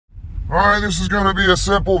Alright, this is going to be a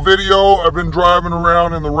simple video. I've been driving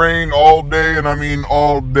around in the rain all day, and I mean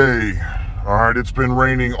all day. Alright, it's been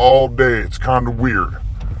raining all day. It's kind of weird.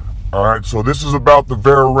 Alright, so this is about the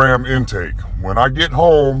Vararam intake. When I get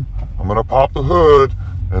home, I'm going to pop the hood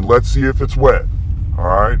and let's see if it's wet.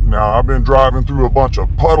 Alright, now I've been driving through a bunch of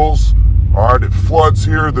puddles. Alright, it floods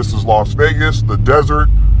here. This is Las Vegas, the desert.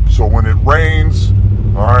 So when it rains,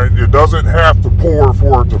 alright, it doesn't have to pour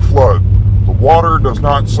for it to flood. The water does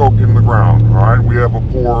not soak in the ground. Alright, we have a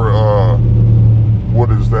poor,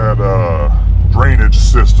 drainage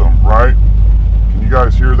system, right? Can you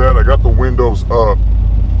guys hear that? I got the windows up.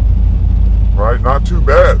 Right, not too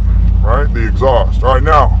bad, right? The exhaust. Alright,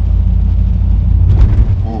 now.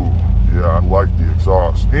 Ooh, yeah, I like the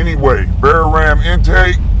exhaust. Anyway, Vararam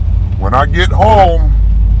intake. When I get home,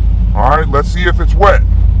 alright, let's see if it's wet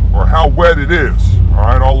or how wet it is.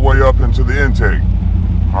 Alright, all the way up into the intake.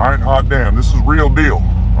 Alright, hot damn, this is real deal.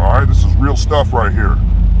 Alright, this is real stuff right here.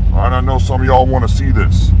 Alright, I know some of y'all want to see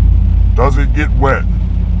this. Does it get wet?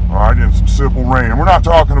 Alright, in some simple rain. And we're not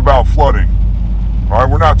talking about flooding. Alright,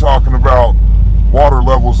 we're not talking about water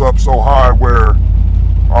levels up so high where,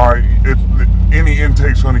 alright, any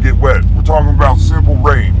intake's going to get wet. We're talking about simple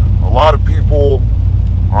rain. A lot of people,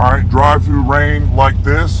 alright, drive through rain like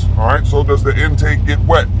this. Alright, so does the intake get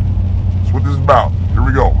wet? That's what this is about. Here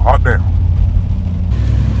we go, hot damn.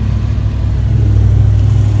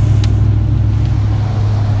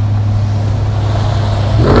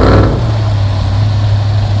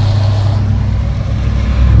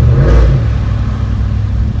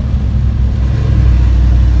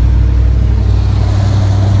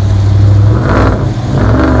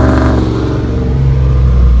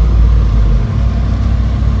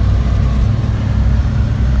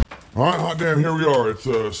 Alright, hot damn, here we are.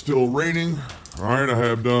 It's still raining. Alright, I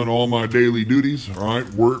have done all my daily duties. Alright,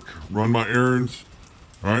 work, run my errands.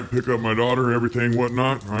 Alright, pick up my daughter, everything,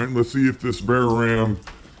 whatnot. Alright, let's see if this Vararam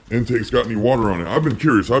intake's got any water on it. I've been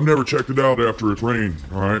curious. I've never checked it out after it's rained.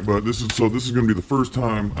 Alright, but this is going to be the first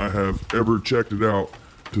time I have ever checked it out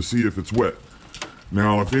to see if it's wet.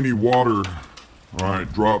 Now, if any water,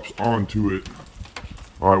 alright, drops onto it,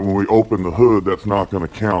 alright, when we open the hood, that's not going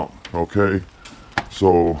to count, okay?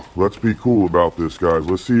 So let's be cool about this, guys.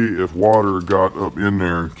 Let's see if water got up in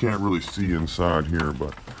there. Can't really see inside here,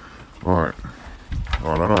 but all right,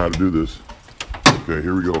 I know how to do this. Okay,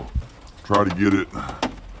 here we go. Try to get it.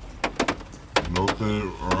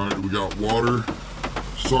 Nothing. All right, we got water.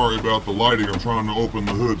 Sorry about the lighting. I'm trying to open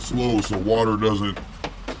the hood slow so water doesn't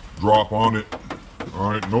drop on it.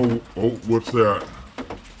 All right, no. Oh, what's that?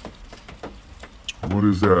 What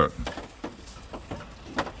is that?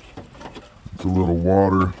 A little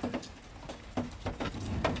water,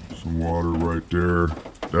 some water right there.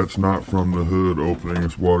 That's not from the hood opening,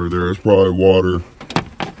 it's water there. It's probably water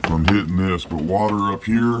from hitting this, but water up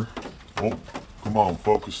here. Oh, come on,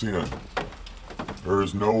 focus in. There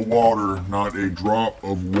is no water, not a drop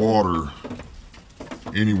of water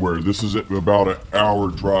anywhere. This is about an hour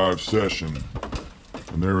drive session,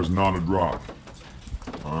 and there is not a drop.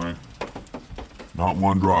 All right, not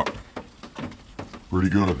one drop. Pretty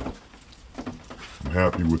good. I'm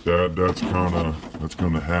happy with that. That's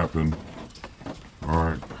gonna happen. All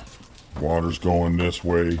right, water's going this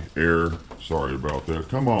way. Air. Sorry about that.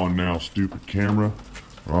 Come on now, stupid camera.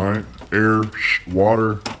 All right, air,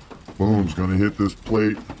 water. Boom's gonna hit this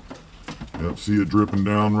plate. Yep, see it dripping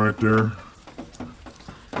down right there.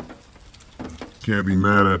 Can't be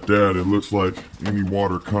mad at that. It looks like any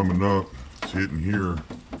water coming up, it's hitting here.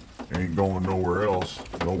 Ain't going nowhere else.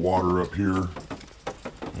 No water up here.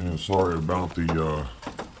 And sorry about the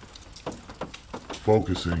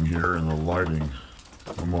focusing here and the lighting.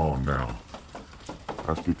 Come on now.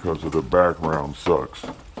 That's because of the background sucks.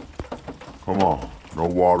 Come on. No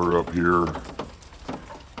water up here.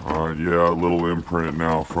 Alright, yeah, a little imprint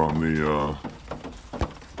now from the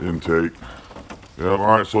intake. Yeah,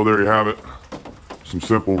 alright, so there you have it. Some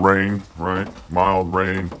simple rain, right? Mild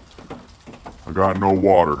rain. I got no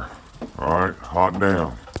water. Alright, hot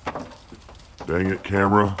damn. Dang it,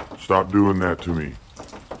 camera. Stop doing that to me.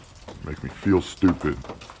 Make me feel stupid.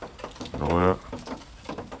 You know that?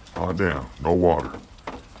 Oh, damn. No water.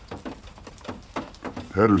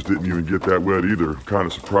 Headers didn't even get that wet either. Kind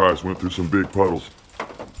of surprised. Went through some big puddles.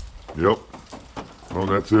 Yep. Well,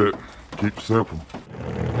 that's it. Keep it simple.